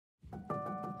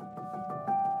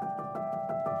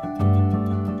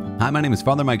Hi, my name is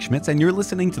Father Mike Schmitz, and you're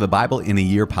listening to the Bible in a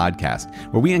Year podcast,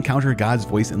 where we encounter God's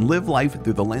voice and live life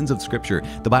through the lens of Scripture.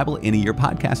 The Bible in a Year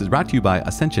podcast is brought to you by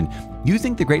Ascension.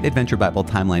 Using the Great Adventure Bible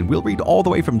timeline, we'll read all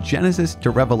the way from Genesis to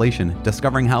Revelation,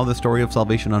 discovering how the story of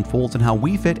salvation unfolds and how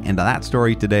we fit into that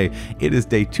story today. It is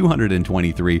day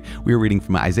 223. We are reading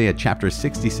from Isaiah chapter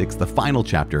 66, the final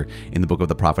chapter in the book of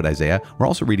the prophet Isaiah. We're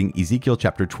also reading Ezekiel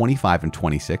chapter 25 and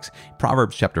 26,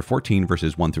 Proverbs chapter 14,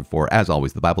 verses 1 through 4. As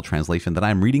always, the Bible translation that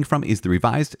I'm reading from is the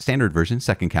Revised Standard Version,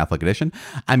 Second Catholic Edition.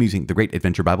 I'm using the Great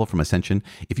Adventure Bible from Ascension.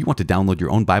 If you want to download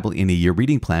your own Bible in a Year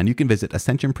reading plan, you can visit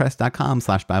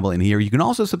ascensionpress.com/Bible in a Year. You can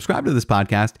also subscribe to this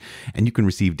podcast, and you can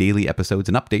receive daily episodes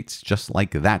and updates just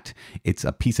like that. It's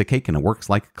a piece of cake, and it works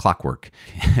like clockwork.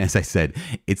 As I said,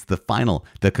 it's the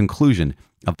conclusion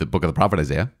of the book of the prophet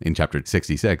Isaiah in chapter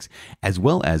 66, as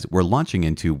well as we're launching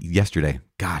into yesterday.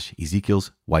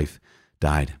 Ezekiel's wife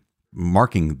died,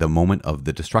 marking the moment of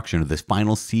the destruction of this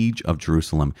final siege of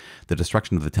Jerusalem, the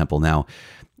destruction of the temple. Now,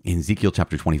 in Ezekiel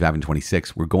chapter 25 and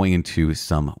 26, we're going into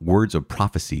some words of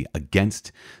prophecy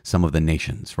against some of the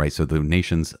nations, right? So the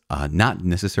nations, not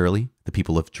necessarily the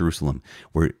people of Jerusalem.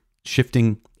 We're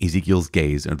shifting Ezekiel's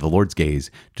gaze, or the Lord's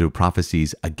gaze, to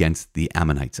prophecies against the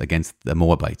Ammonites, against the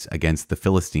Moabites, against the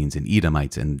Philistines and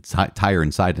Edomites and Tyre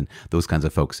and Sidon, those kinds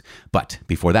of folks. But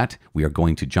before that, we are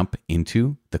going to jump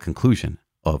into the conclusion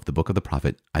of the book of the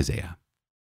prophet Isaiah.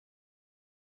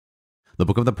 The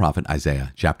book of the prophet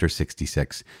Isaiah, chapter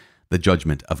 66, the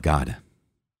judgment of God.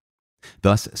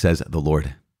 Thus says the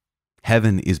Lord,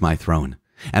 "Heaven is my throne,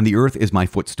 and the earth is my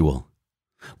footstool.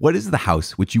 What is the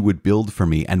house which you would build for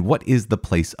me, and what is the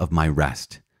place of my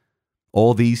rest?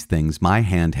 All these things my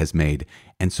hand has made,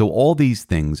 and so all these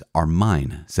things are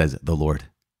mine, says the Lord.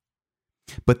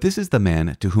 But this is the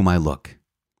man to whom I look,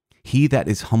 he that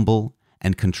is humble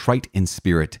and contrite in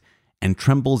spirit, and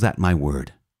trembles at my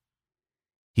word.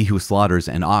 He who slaughters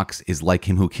an ox is like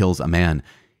him who kills a man.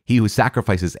 He who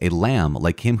sacrifices a lamb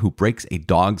like him who breaks a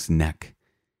dog's neck.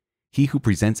 He who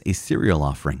presents a cereal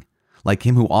offering like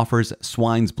him who offers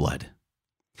swine's blood.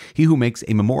 He who makes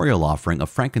a memorial offering of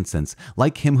frankincense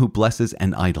like him who blesses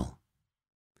an idol.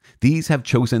 These have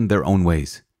chosen their own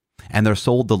ways, and their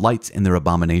soul delights in their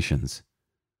abominations.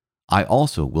 I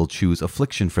also will choose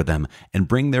affliction for them and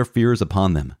bring their fears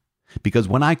upon them, because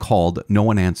when I called, no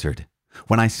one answered.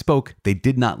 When I spoke, they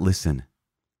did not listen.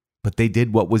 But they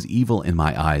did what was evil in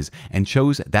my eyes, and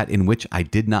chose that in which I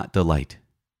did not delight.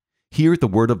 Hear the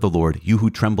word of the Lord, you who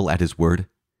tremble at his word.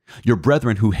 Your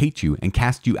brethren who hate you and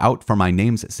cast you out for my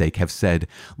name's sake have said,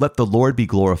 let the Lord be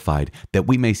glorified, that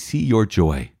we may see your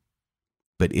joy.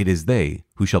 But it is they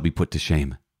who shall be put to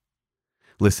shame.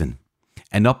 Listen,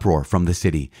 an uproar from the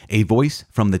city, a voice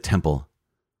from the temple,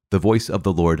 the voice of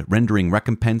the Lord rendering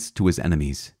recompense to his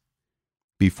enemies.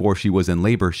 Before she was in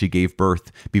labor, she gave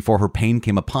birth. Before her pain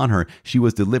came upon her, she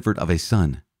was delivered of a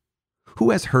son.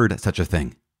 Who has heard such a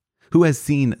thing? Who has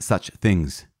seen such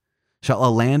things? Shall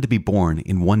a land be born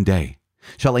in one day?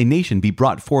 Shall a nation be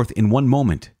brought forth in one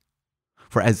moment?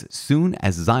 For as soon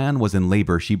as Zion was in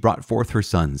labor, she brought forth her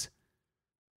sons.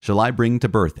 Shall I bring to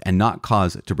birth and not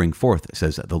cause to bring forth,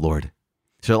 says the Lord?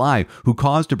 Shall I, who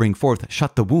cause to bring forth,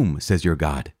 shut the womb, says your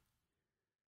God?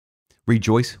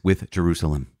 Rejoice with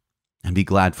Jerusalem, and be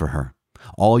glad for her,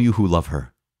 all you who love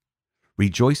her.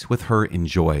 Rejoice with her in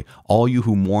joy, all you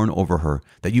who mourn over her,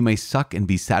 that you may suck and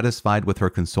be satisfied with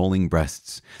her consoling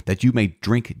breasts, that you may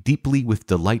drink deeply with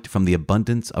delight from the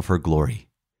abundance of her glory.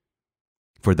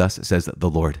 For thus says the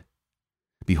Lord,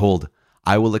 behold,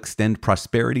 I will extend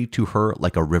prosperity to her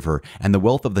like a river, and the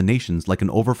wealth of the nations like an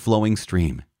overflowing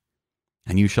stream.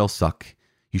 And you shall suck,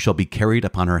 you shall be carried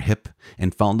upon her hip,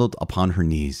 and fondled upon her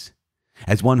knees.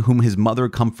 As one whom his mother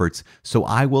comforts, so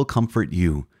I will comfort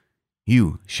you.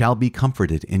 You shall be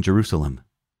comforted in Jerusalem.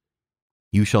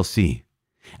 You shall see,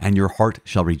 and your heart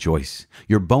shall rejoice.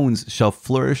 Your bones shall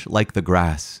flourish like the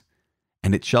grass.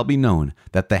 And it shall be known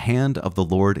that the hand of the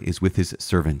Lord is with his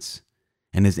servants,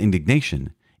 and his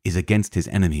indignation is against his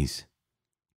enemies.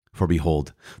 For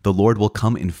behold, the Lord will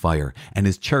come in fire, and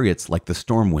his chariots like the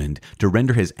storm wind, to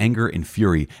render his anger in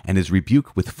fury, and his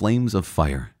rebuke with flames of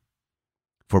fire.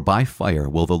 For by fire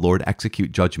will the Lord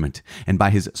execute judgment, and by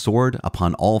his sword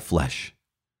upon all flesh.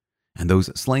 And those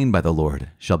slain by the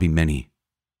Lord shall be many.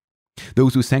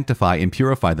 Those who sanctify and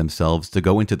purify themselves to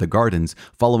go into the gardens,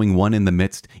 following one in the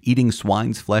midst, eating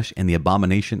swine's flesh and the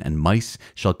abomination and mice,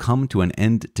 shall come to an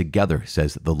end together,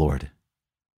 says the Lord.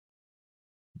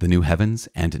 The new heavens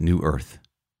and new earth.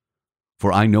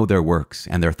 For I know their works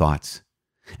and their thoughts,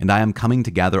 and I am coming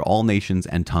to gather all nations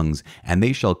and tongues, and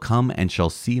they shall come and shall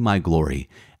see my glory,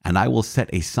 and I will set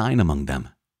a sign among them.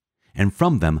 And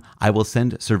from them I will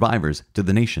send survivors to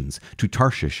the nations, to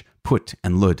Tarshish, Put,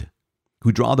 and Lud,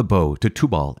 who draw the bow, to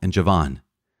Tubal and Javan,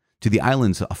 to the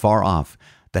islands afar off,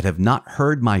 that have not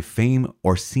heard my fame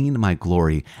or seen my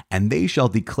glory, and they shall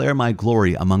declare my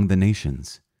glory among the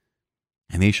nations.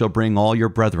 And they shall bring all your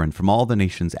brethren from all the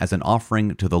nations as an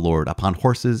offering to the Lord, upon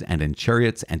horses and in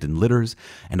chariots and in litters,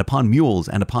 and upon mules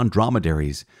and upon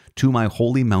dromedaries, to my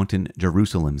holy mountain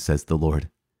Jerusalem, says the Lord.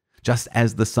 Just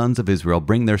as the sons of Israel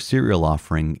bring their cereal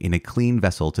offering in a clean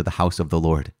vessel to the house of the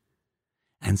Lord.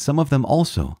 And some of them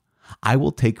also I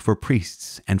will take for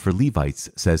priests and for Levites,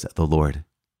 says the Lord.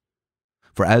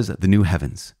 For as the new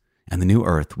heavens and the new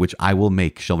earth which I will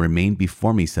make shall remain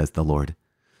before me, says the Lord,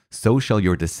 so shall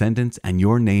your descendants and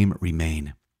your name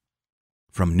remain.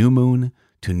 From new moon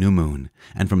to new moon,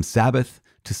 and from Sabbath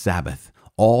to Sabbath,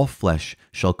 all flesh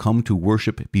shall come to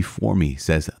worship before me,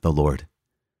 says the Lord.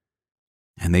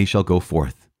 And they shall go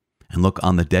forth and look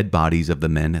on the dead bodies of the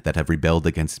men that have rebelled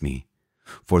against me.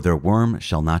 For their worm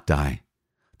shall not die,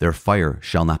 their fire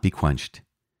shall not be quenched,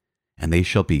 and they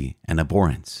shall be an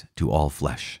abhorrence to all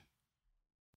flesh.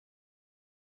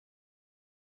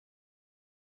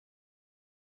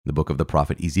 The book of the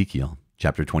prophet Ezekiel,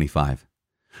 chapter 25.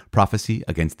 Prophecy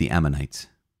against the Ammonites.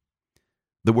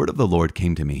 The word of the Lord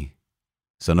came to me.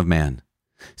 Son of man,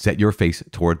 set your face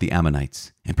toward the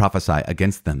Ammonites, and prophesy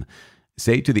against them.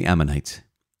 Say to the Ammonites,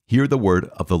 hear the word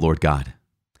of the Lord God.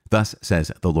 Thus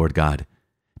says the Lord God,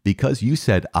 because you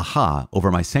said, Aha, over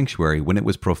my sanctuary when it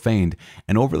was profaned,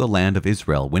 and over the land of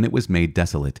Israel when it was made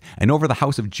desolate, and over the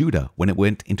house of Judah when it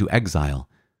went into exile.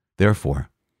 Therefore,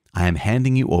 I am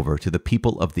handing you over to the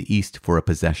people of the east for a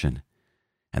possession,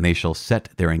 and they shall set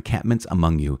their encampments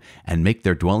among you, and make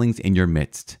their dwellings in your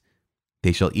midst.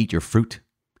 They shall eat your fruit,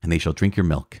 and they shall drink your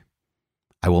milk.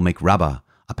 I will make Rabbah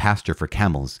a pasture for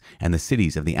camels, and the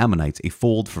cities of the Ammonites a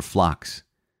fold for flocks.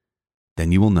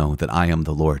 Then you will know that I am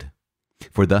the Lord.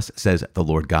 For thus says the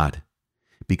Lord God,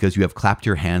 because you have clapped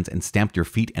your hands and stamped your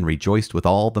feet and rejoiced with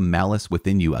all the malice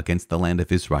within you against the land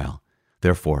of Israel.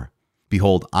 Therefore,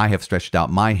 behold, I have stretched out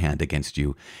my hand against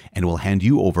you, and will hand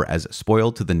you over as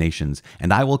spoil to the nations,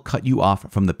 and I will cut you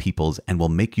off from the peoples, and will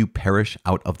make you perish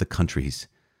out of the countries.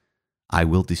 I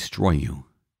will destroy you.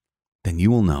 Then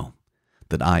you will know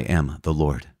that I am the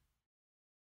Lord.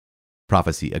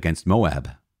 Prophecy against Moab.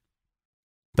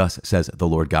 Thus says the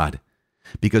Lord God,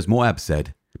 because Moab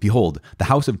said, behold, the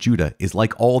house of Judah is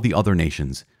like all the other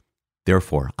nations.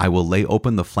 Therefore, I will lay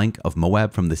open the flank of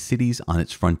Moab from the cities on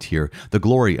its frontier, the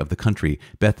glory of the country,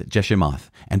 Beth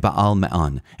Jeshimoth, and Baal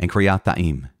Meon, and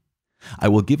Kiriathaim. I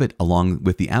will give it along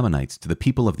with the Ammonites to the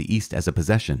people of the east as a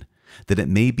possession, that it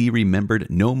may be remembered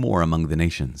no more among the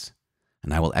nations.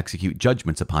 And I will execute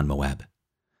judgments upon Moab.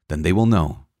 Then they will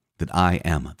know that I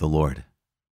am the Lord.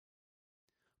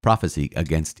 Prophecy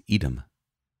against Edom.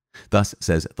 Thus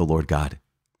says the Lord God,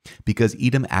 because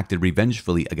Edom acted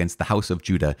revengefully against the house of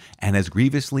Judah, and has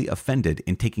grievously offended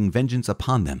in taking vengeance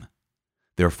upon them.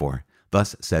 Therefore,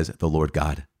 thus says the Lord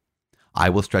God, I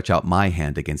will stretch out my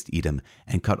hand against Edom,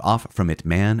 and cut off from it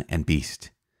man and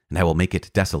beast, and I will make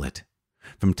it desolate.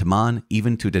 From Teman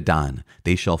even to Dedan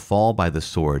they shall fall by the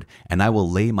sword, and I will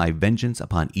lay my vengeance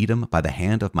upon Edom by the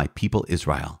hand of my people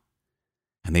Israel.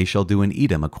 And they shall do in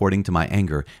Edom according to my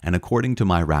anger, and according to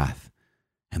my wrath.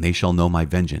 And they shall know my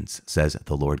vengeance, says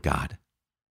the Lord God.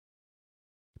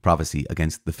 Prophecy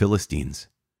against the Philistines.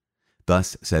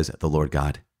 Thus says the Lord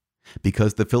God,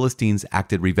 because the Philistines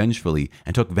acted revengefully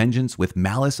and took vengeance with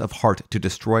malice of heart to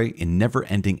destroy in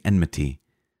never-ending enmity.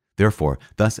 Therefore,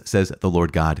 thus says the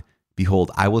Lord God, behold,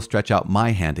 I will stretch out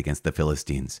my hand against the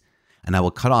Philistines, and I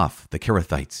will cut off the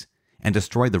Kerethites, and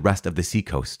destroy the rest of the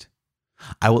seacoast.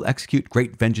 I will execute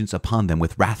great vengeance upon them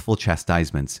with wrathful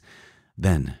chastisements.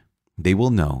 Then they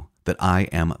will know that I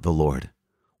am the Lord,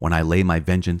 when I lay my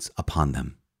vengeance upon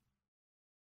them.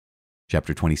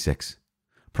 Chapter 26.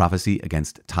 Prophecy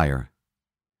against Tyre.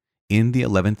 In the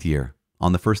 11th year,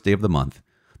 on the first day of the month,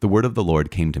 the word of the Lord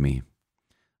came to me.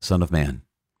 Son of man,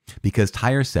 because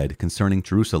Tyre said concerning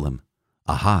Jerusalem,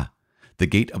 Aha, the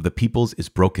gate of the peoples is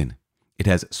broken. It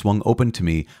has swung open to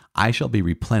me. I shall be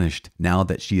replenished now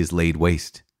that she is laid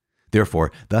waste.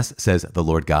 Therefore, thus says the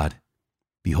Lord God,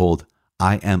 behold,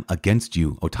 I am against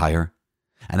you, O Tyre,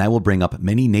 and I will bring up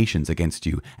many nations against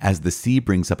you, as the sea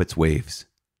brings up its waves.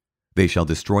 They shall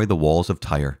destroy the walls of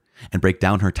Tyre, and break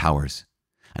down her towers,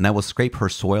 and I will scrape her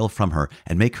soil from her,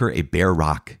 and make her a bare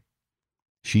rock.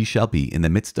 She shall be in the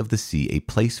midst of the sea, a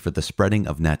place for the spreading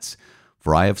of nets,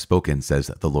 for I have spoken,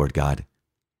 says the Lord God.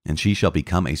 And she shall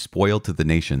become a spoil to the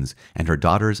nations, and her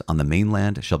daughters on the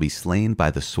mainland shall be slain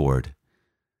by the sword.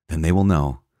 Then they will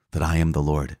know that I am the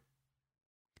Lord.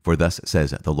 For thus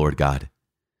says the Lord God,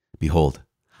 Behold,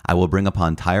 I will bring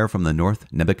upon Tyre from the north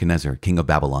Nebuchadnezzar, king of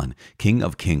Babylon, king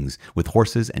of kings, with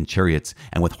horses and chariots,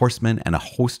 and with horsemen and a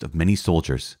host of many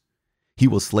soldiers. He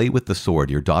will slay with the sword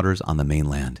your daughters on the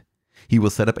mainland. He will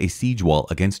set up a siege wall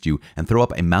against you, and throw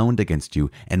up a mound against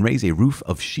you, and raise a roof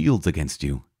of shields against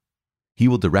you. He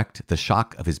will direct the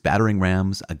shock of his battering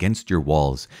rams against your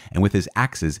walls, and with his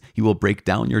axes he will break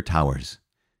down your towers.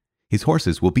 His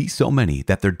horses will be so many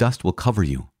that their dust will cover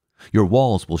you. Your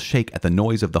walls will shake at the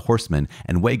noise of the horsemen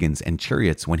and wagons and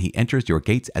chariots when he enters your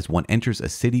gates as one enters a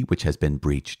city which has been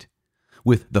breached.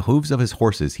 With the hooves of his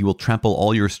horses he will trample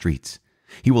all your streets.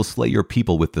 He will slay your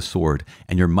people with the sword,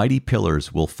 and your mighty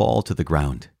pillars will fall to the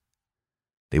ground.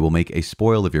 They will make a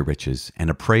spoil of your riches and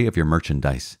a prey of your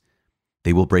merchandise.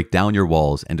 They will break down your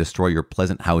walls and destroy your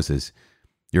pleasant houses.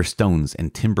 Your stones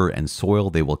and timber and soil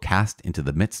they will cast into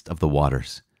the midst of the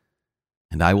waters.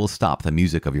 And I will stop the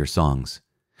music of your songs,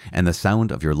 and the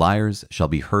sound of your lyres shall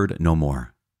be heard no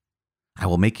more. I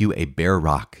will make you a bare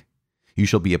rock. You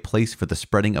shall be a place for the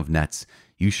spreading of nets.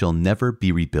 You shall never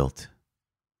be rebuilt.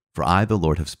 For I, the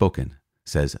Lord, have spoken,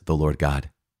 says the Lord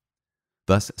God.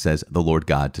 Thus says the Lord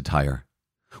God to Tyre,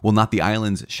 Will not the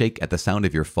islands shake at the sound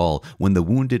of your fall, when the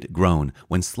wounded groan,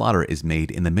 when slaughter is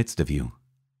made in the midst of you?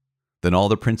 Then all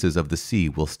the princes of the sea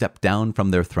will step down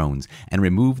from their thrones, and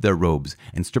remove their robes,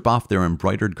 and strip off their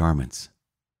embroidered garments.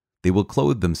 They will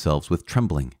clothe themselves with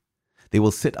trembling. They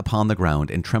will sit upon the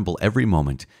ground and tremble every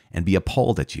moment, and be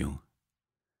appalled at you.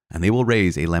 And they will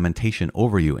raise a lamentation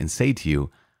over you, and say to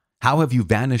you, How have you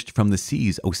vanished from the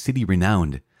seas, O city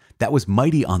renowned? That was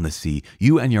mighty on the sea,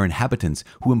 you and your inhabitants,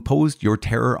 who imposed your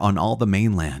terror on all the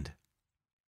mainland.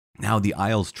 Now the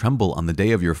isles tremble on the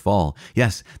day of your fall.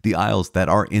 Yes, the isles that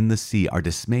are in the sea are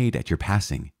dismayed at your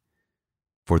passing.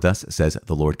 For thus says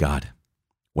the Lord God,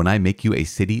 When I make you a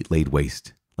city laid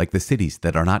waste, like the cities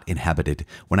that are not inhabited,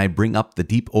 when I bring up the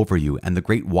deep over you and the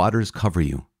great waters cover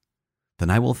you, then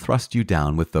I will thrust you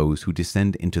down with those who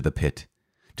descend into the pit,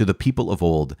 to the people of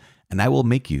old, and I will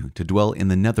make you to dwell in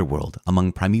the netherworld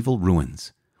among primeval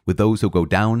ruins, with those who go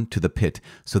down to the pit,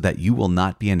 so that you will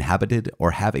not be inhabited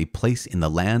or have a place in the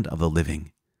land of the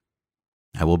living.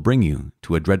 I will bring you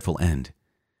to a dreadful end,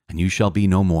 and you shall be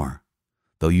no more.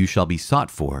 Though you shall be sought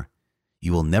for,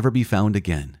 you will never be found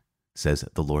again, says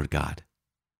the Lord God.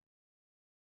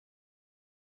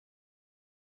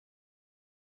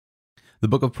 The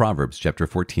book of Proverbs, chapter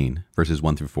 14, verses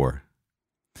 1 through 4.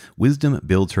 Wisdom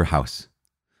builds her house,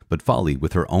 but folly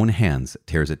with her own hands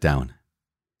tears it down.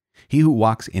 He who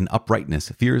walks in uprightness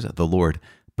fears the Lord,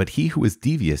 but he who is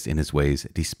devious in his ways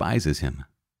despises him.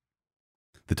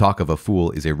 The talk of a fool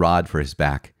is a rod for his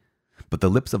back, but the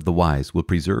lips of the wise will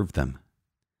preserve them.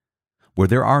 Where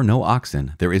there are no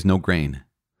oxen, there is no grain,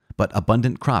 but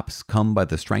abundant crops come by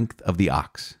the strength of the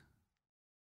ox.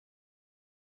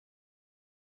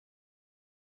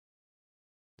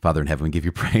 Father in heaven, we give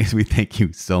you praise. We thank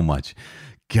you so much.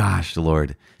 Gosh,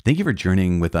 Lord, thank you for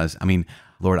journeying with us. I mean,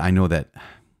 Lord, I know that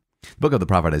the book of the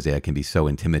prophet Isaiah can be so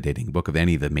intimidating. The book of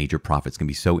any of the major prophets can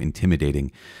be so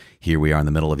intimidating. Here we are in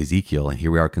the middle of Ezekiel, and here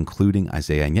we are concluding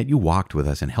Isaiah, and yet you walked with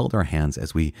us and held our hands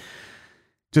as we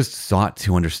just sought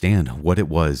to understand what it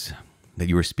was that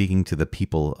you were speaking to the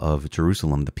people of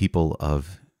Jerusalem, the people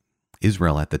of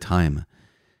Israel at the time,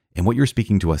 and what you're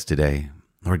speaking to us today.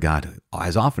 Lord God,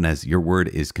 as often as your word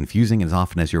is confusing, as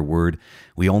often as your word,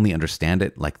 we only understand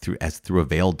it like through a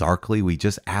veil darkly, we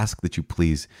just ask that you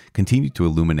please continue to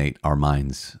illuminate our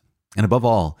minds. And above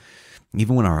all,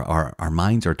 even when our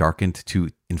minds are darkened, to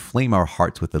inflame our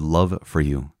hearts with the love for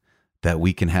you, that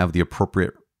we can have the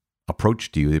appropriate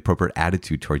approach to you, the appropriate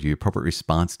attitude toward you, the appropriate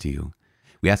response to you.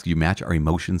 We ask you match our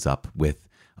emotions up with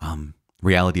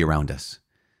reality around us.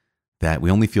 That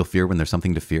we only feel fear when there's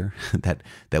something to fear,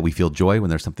 that we feel joy when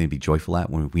there's something to be joyful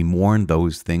at, when we mourn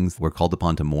those things we're called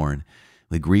upon to mourn.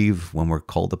 We grieve when we're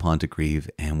called upon to grieve,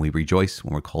 and we rejoice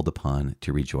when we're called upon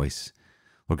to rejoice.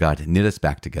 Lord God, knit us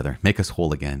back together. Make us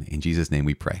whole again. In Jesus' name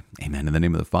we pray. Amen. In the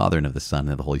name of the Father, and of the Son,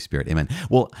 and of the Holy Spirit. Amen.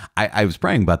 Well, I was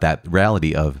praying about that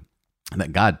reality of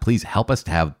that God, please help us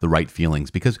to have the right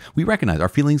feelings, because we recognize our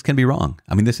feelings can be wrong.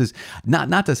 I mean, this is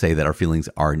not to say that our feelings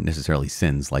are necessarily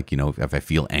sins. Like, if I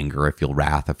feel anger, I feel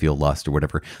wrath, I feel lust or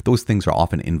whatever, those things are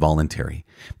often involuntary.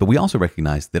 But we also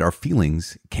recognize that our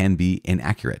feelings can be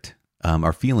inaccurate.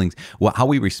 Our feelings, how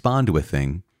we respond to a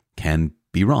thing can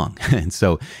be wrong. And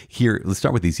so here, let's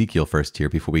start with Ezekiel first here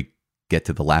before we get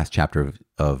to the last chapter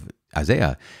of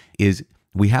Isaiah, is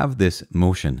we have this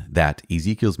motion that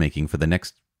Ezekiel's making for the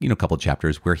next couple of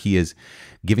chapters where he is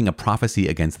giving a prophecy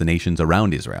against the nations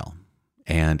around Israel.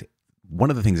 And one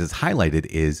of the things that's highlighted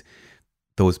is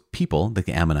those people, like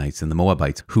the Ammonites and the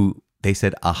Moabites, who they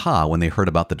said, aha, when they heard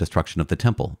about the destruction of the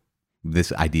temple.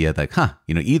 This idea that,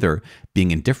 either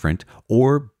being indifferent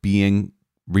or being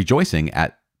rejoicing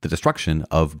at the destruction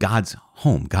of God's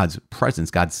home, God's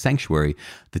presence, God's sanctuary,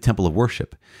 the temple of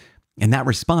worship. And that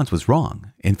response was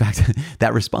wrong. In fact,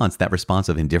 that response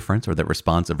of indifference, or that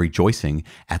response of rejoicing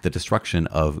at the destruction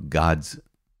of God's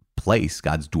place,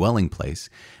 God's dwelling place,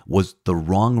 was the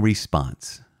wrong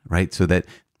response, right? So that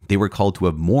they were called to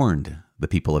have mourned the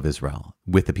people of Israel,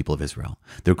 with the people of Israel.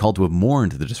 They were called to have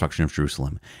mourned the destruction of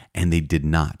Jerusalem, and they did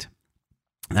not.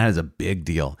 And that is a big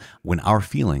deal. When our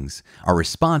feelings, our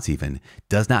response even,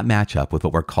 does not match up with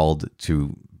what we're called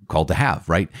to have,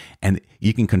 right? And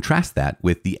you can contrast that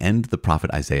with the end of the prophet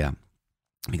Isaiah,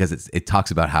 because it talks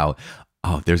about how,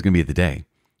 there's going to be the day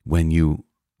when you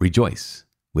rejoice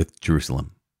with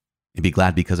Jerusalem and be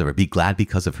glad because of her. Be glad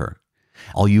because of her.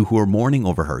 All you who are mourning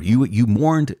over her, you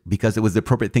mourned because it was the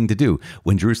appropriate thing to do.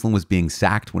 When Jerusalem was being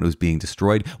sacked, when it was being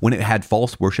destroyed, when it had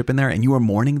false worship in there, and you were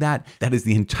mourning that is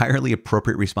the entirely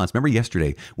appropriate response. Remember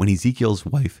yesterday when Ezekiel's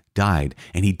wife died,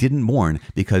 and he didn't mourn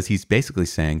because he's basically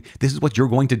saying, this is what you're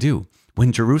going to do.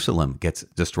 When Jerusalem gets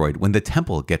destroyed, when the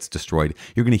temple gets destroyed,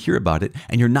 you're going to hear about it,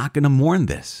 and you're not going to mourn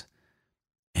this.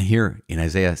 And here in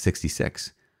Isaiah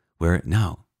 66, where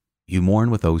now you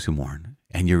mourn with those who mourn,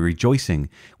 and you're rejoicing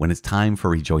when it's time for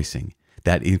rejoicing.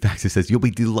 That, in fact, it says, you'll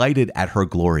be delighted at her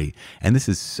glory. And this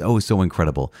is so, so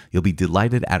incredible. You'll be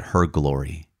delighted at her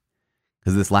glory.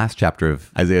 Because this last chapter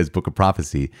of Isaiah's book of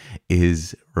prophecy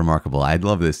is remarkable. I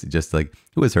love this. Just like,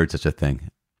 who has heard such a thing?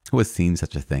 Who has seen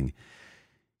such a thing?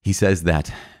 He says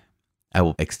that I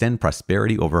will extend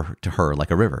prosperity over to her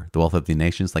like a river, the wealth of the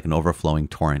nations like an overflowing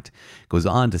torrent. Goes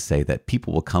on to say that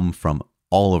people will come from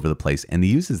all over the place. And he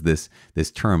uses this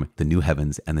term, the new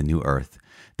heavens and the new earth,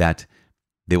 that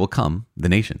they will come, the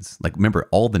nations. Like, remember,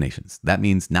 all the nations. That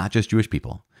means not just Jewish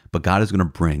people, but God is going to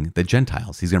bring the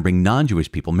Gentiles. He's going to bring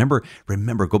non-Jewish people.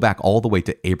 Remember, go back all the way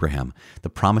to Abraham. The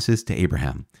promises to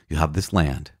Abraham. You'll have this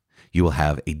land. You will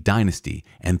have a dynasty,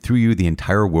 and through you, the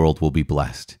entire world will be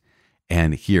blessed.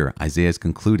 And here, Isaiah is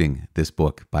concluding this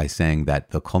book by saying that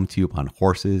they'll come to you upon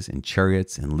horses and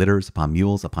chariots and litters, upon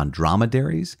mules, upon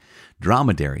dromedaries.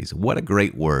 Dromedaries, what a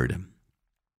great word.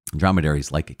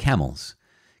 Dromedaries like camels.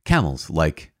 Camels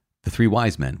like the three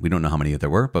wise men. We don't know how many there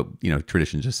were, but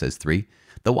tradition just says three.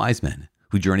 The wise men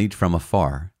who journeyed from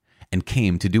afar and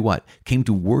came to do what? Came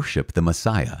to worship the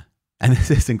Messiah. And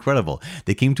this is incredible.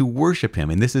 They came to worship him.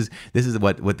 And this is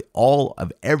what all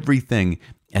of everything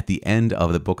at the end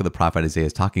of the book of the prophet Isaiah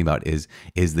is talking about is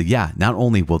not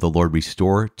only will the Lord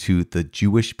restore to the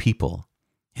Jewish people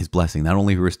his blessing, not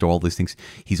only will he restore all these things,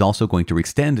 he's also going to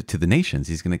extend to the nations.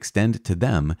 He's going to extend to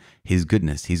them his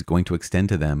goodness. He's going to extend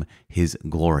to them his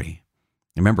glory.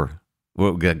 Remember,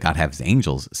 God has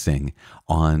angels sing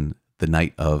on the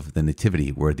night of the nativity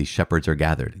where the shepherds are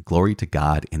gathered. Glory to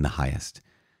God in the highest.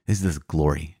 This is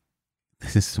glory.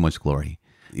 This is so much glory.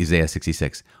 Isaiah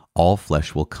 66, all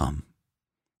flesh will come.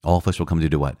 All flesh will come to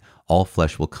do what? All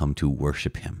flesh will come to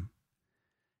worship him.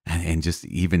 And just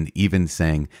even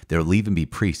saying there will even be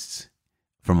priests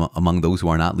from among those who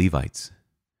are not Levites.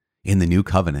 In the new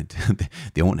covenant,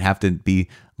 they won't have to be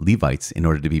Levites in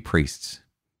order to be priests.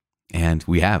 And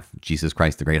we have Jesus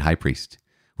Christ, the great high priest.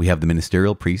 We have the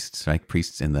ministerial priests, right?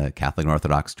 Priests in the Catholic and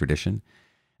Orthodox tradition.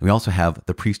 And we also have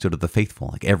the priesthood of the faithful.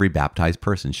 Like every baptized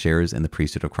person shares in the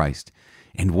priesthood of Christ.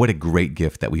 And what a great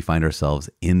gift that we find ourselves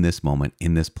in this moment,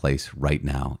 in this place right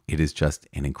now. It is just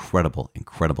an incredible,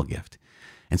 incredible gift.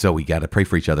 And so we got to pray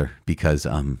for each other because,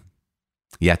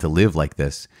 to live like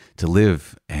this, to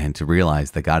live and to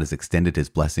realize that God has extended his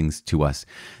blessings to us,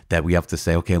 that we have to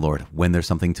say, okay, Lord, when there's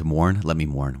something to mourn, let me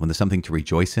mourn. When there's something to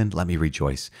rejoice in, let me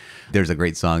rejoice. There's a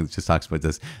great song that just talks about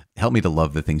this. Help me to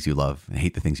love the things you love and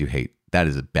hate the things you hate. That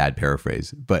is a bad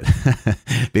paraphrase, but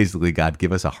basically, God,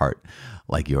 give us a heart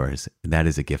like yours. And that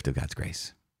is a gift of God's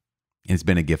grace. And it's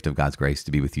been a gift of God's grace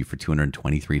to be with you for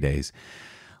 223 days.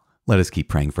 Let us keep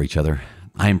praying for each other.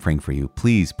 I am praying for you.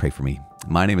 Please pray for me.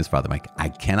 My name is Father Mike. I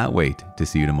cannot wait to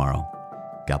see you tomorrow.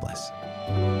 God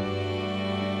bless.